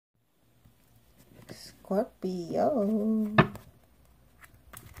Scorpio.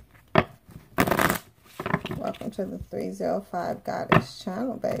 Welcome to the 305 Goddess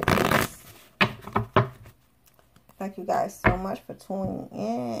channel, babies. Thank you guys so much for tuning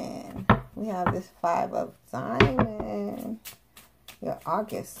in. We have this 5 of Diamonds, your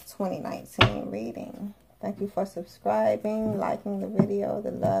August 2019 reading. Thank you for subscribing, liking the video,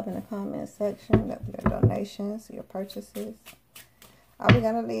 the love in the comment section, your donations, your purchases. Are we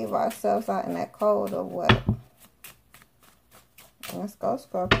going to leave ourselves out in that cold or what? Let's go,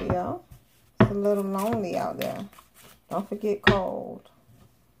 Scorpio. It's a little lonely out there. Don't forget cold.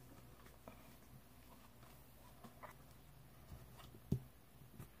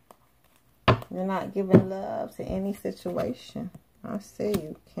 You're not giving love to any situation. I see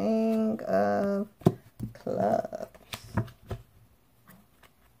you. King of Clubs.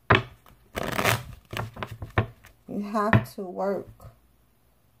 You have to work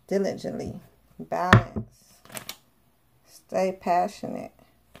diligently, balance, stay passionate,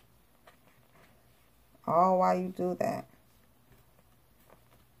 all while you do that.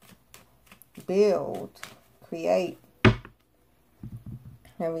 Build, create.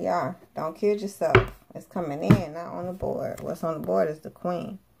 Here we are. Don't kid yourself. It's coming in, not on the board. What's on the board is the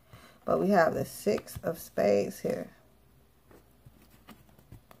Queen. But we have the 6 of Spades here.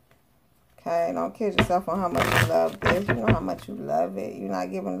 Okay, don't kid yourself on how much you love this. You know how much you love it. You're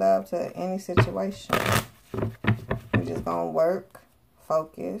not giving love to any situation. You're just going to work,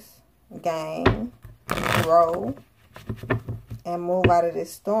 focus, gain, grow, and move out of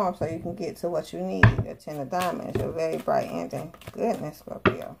this storm so you can get to what you need. The 10 of Diamonds, your very bright ending. Goodness,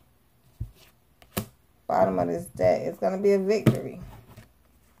 Scorpio. Bottom of this deck, it's going to be a victory.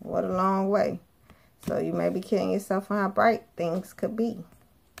 What a long way. So you may be kidding yourself on how bright things could be.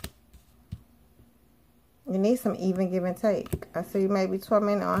 You need some even give and take. I see you may be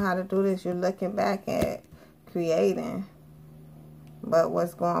tormented on how to do this. You're looking back at creating. But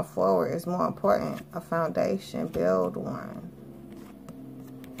what's going forward is more important. A foundation. Build one.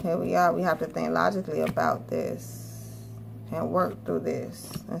 Here we are. We have to think logically about this. And work through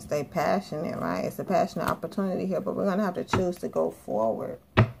this. And stay passionate, right? It's a passionate opportunity here. But we're going to have to choose to go forward.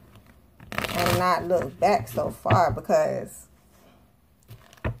 And not look back so far. Because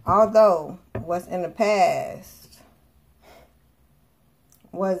although what's in the past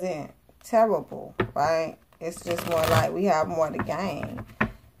wasn't terrible, right? It's just more like we have more to gain.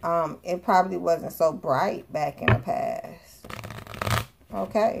 It probably wasn't so bright back in the past.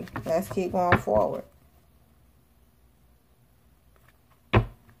 Okay, let's keep going forward. We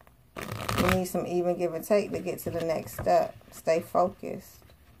need some even give and take to get to the next step. Stay focused.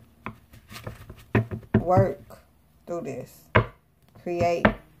 Work through this. Create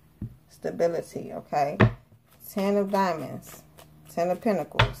stability, okay? 10 of Diamonds. 10 of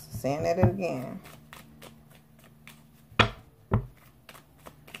Pentacles. Saying that again.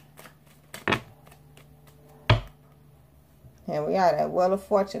 Here we are. That Wheel of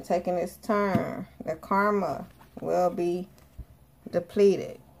Fortune taking its turn. The karma will be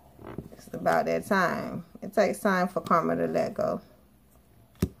depleted. It's about that time. It takes time for karma to let go.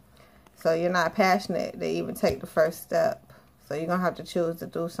 So you're not passionate to even take the first step. So you're going to have to choose to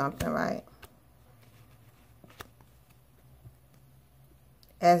do something, right?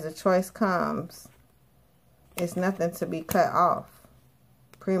 As the choice comes, it's nothing to be cut off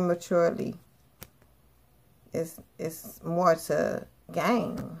prematurely. It's more to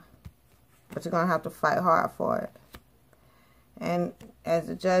gain. But you're going to have to fight hard for it. And as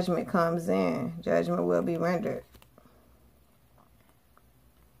the judgment comes in, judgment will be rendered.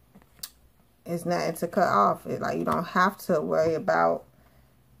 It's nothing to cut off. It's like you don't have to worry about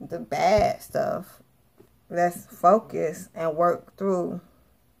the bad stuff. Let's focus and work through.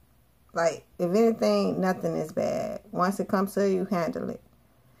 Like, if anything, nothing is bad. Once it comes to you, handle it.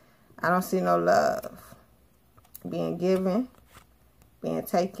 I don't see no love. Being given, being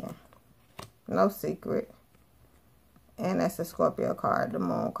taken. No secret. And that's the Scorpio card, the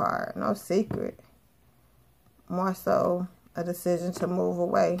Moon card. No secret. More so a decision to move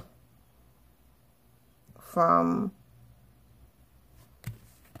away from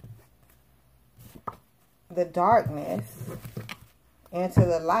the darkness into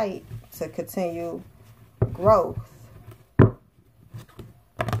the light to continue growth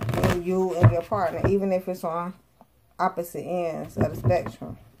in you and your partner, even if it's on opposite ends of the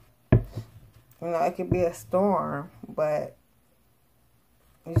spectrum. You know, it could be a storm, but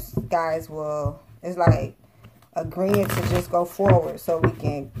you guys will, it's like agreeing to just go forward so we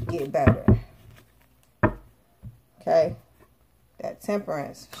can get better. Okay, that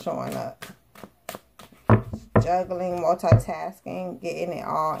Temperance showing up. Juggling, multitasking, getting it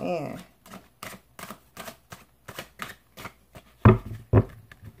all in.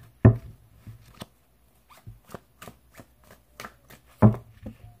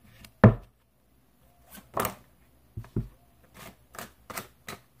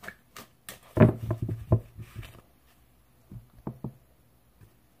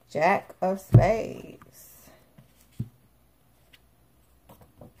 Jack of Spades.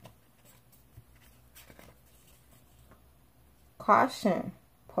 Caution.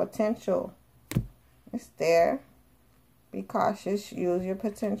 Potential. It's there. Be cautious. Use your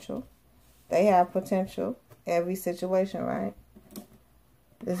potential. They have potential. Every situation, right?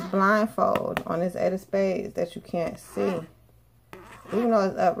 This blindfold on this 8 of Spades that you can't see. Even though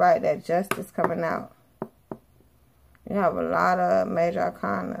it's upright, that justice coming out. You have a lot of major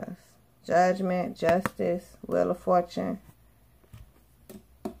arcanas. Judgment, justice, wheel of fortune.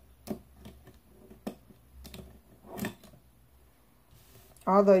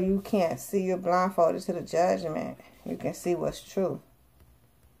 Although you can't see, you're blindfolded to the judgment, you can see what's true.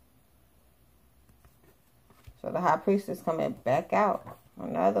 So the High Priestess coming back out.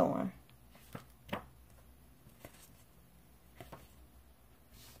 Another one.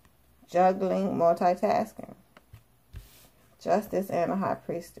 Juggling, multitasking. Justice and the High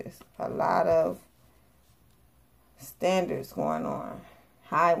Priestess. A lot of standards going on.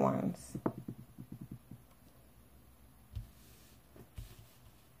 High ones.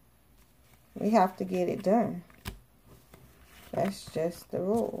 We have to get it done. That's just the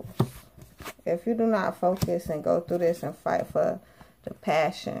rules. If you do not focus and go through this and fight for the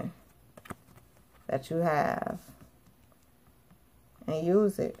passion that you have and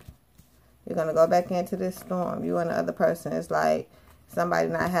use it, you're going to go back into this storm. You and the other person is like somebody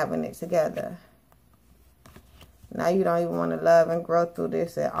not having it together. Now you don't even want to love and grow through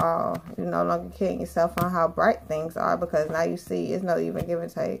this at all. You no longer kidding yourself on how bright things are because now you see it's no even give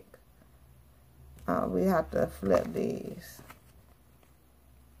and take. We have to flip these.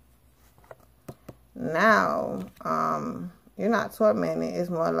 Now, you're not tormented. It's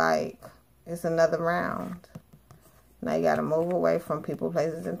more like it's another round. Now you got to move away from people,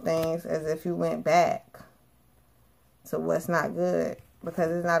 places, and things as if you went back to what's not good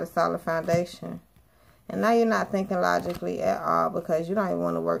because it's not a solid foundation. And now you're not thinking logically at all because you don't even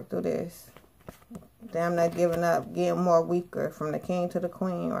want to work through this. Damn, not giving up, getting more weaker from the king to the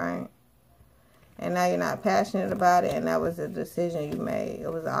queen, right? And now you're not passionate about it, and that was a decision you made.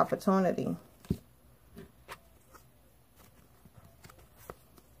 It was an opportunity.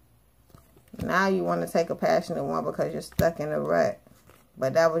 Now you want to take a passionate one because you're stuck in a rut.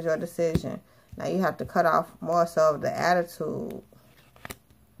 But that was your decision. Now you have to cut off more so of the attitude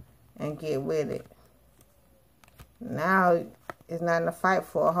and get with it. Now it's not in a fight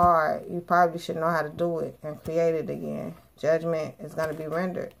for hard. You probably should know how to do it and create it again. Judgment is going to be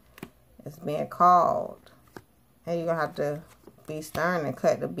rendered. It's being called. And you're going to have to be stern and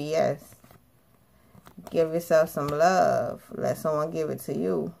cut the BS. Give yourself some love. Let someone give it to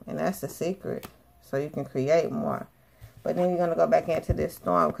you. And that's the secret. So you can create more. But then you're going to go back into this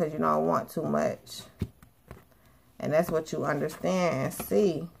storm because you don't want too much. And that's what you understand and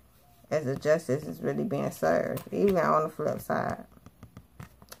see as the justice is really being served. Even on the flip side.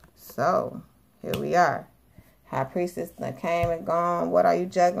 So, here we are. High Priestess that came and gone. What are you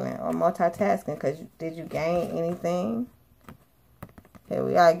juggling or multitasking? Because did you gain anything? Here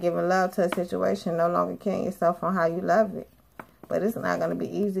we are giving love to a situation. No longer killing yourself on how you love it. But it's not going to be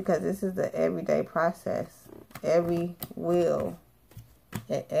easy because this is the everyday process. Every wheel.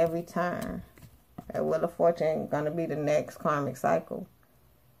 At every turn. That wheel of fortune is going to be the next karmic cycle.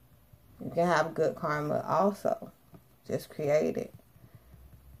 You can have good karma also. Just create it.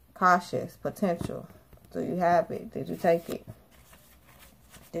 Cautious. Potential. Do you have it? Did you take it?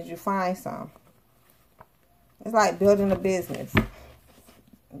 Did you find some? It's like building a business.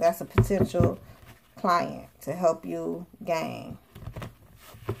 That's a potential client to help you gain.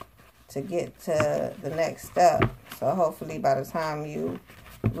 To get to the next step. So hopefully by the time you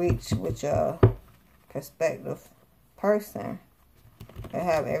reach with your prospective person, you'll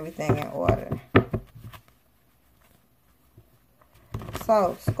have everything in order.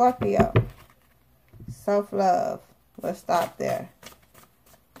 So, Scorpio. Self-love. Let's stop there.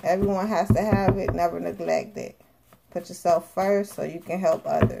 Everyone has to have it. Never neglect it. Put yourself first so you can help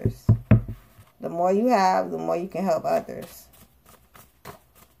others. The more you have, the more you can help others.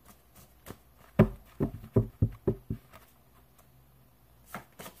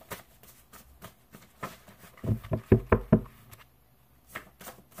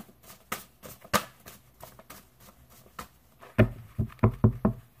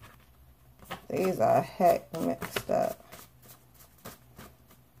 These are heck mixed up.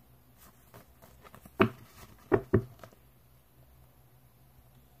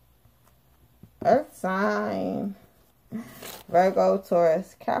 Earth sign. Virgo,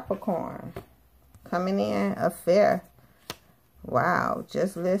 Taurus, Capricorn. Coming in, affair. Wow,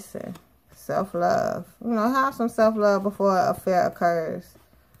 just listen. Self-love. You know, have some self-love before an affair occurs.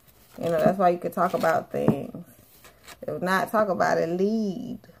 You know, that's why you could talk about things. If not talk about it,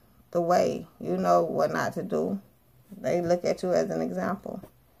 lead the way. You know what not to do. They look at you as an example.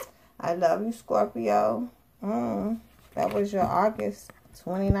 I love you, Scorpio. That was your August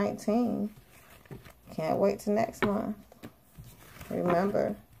 2019. Can't wait till next month.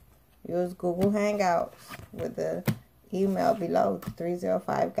 Remember, use Google Hangouts with the email below,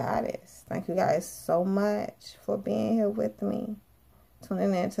 305 Goddess. Thank you guys so much for being here with me.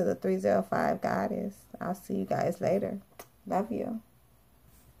 Tuning in to the 305 Goddess. I'll see you guys later. Love you.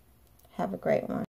 Have a great one.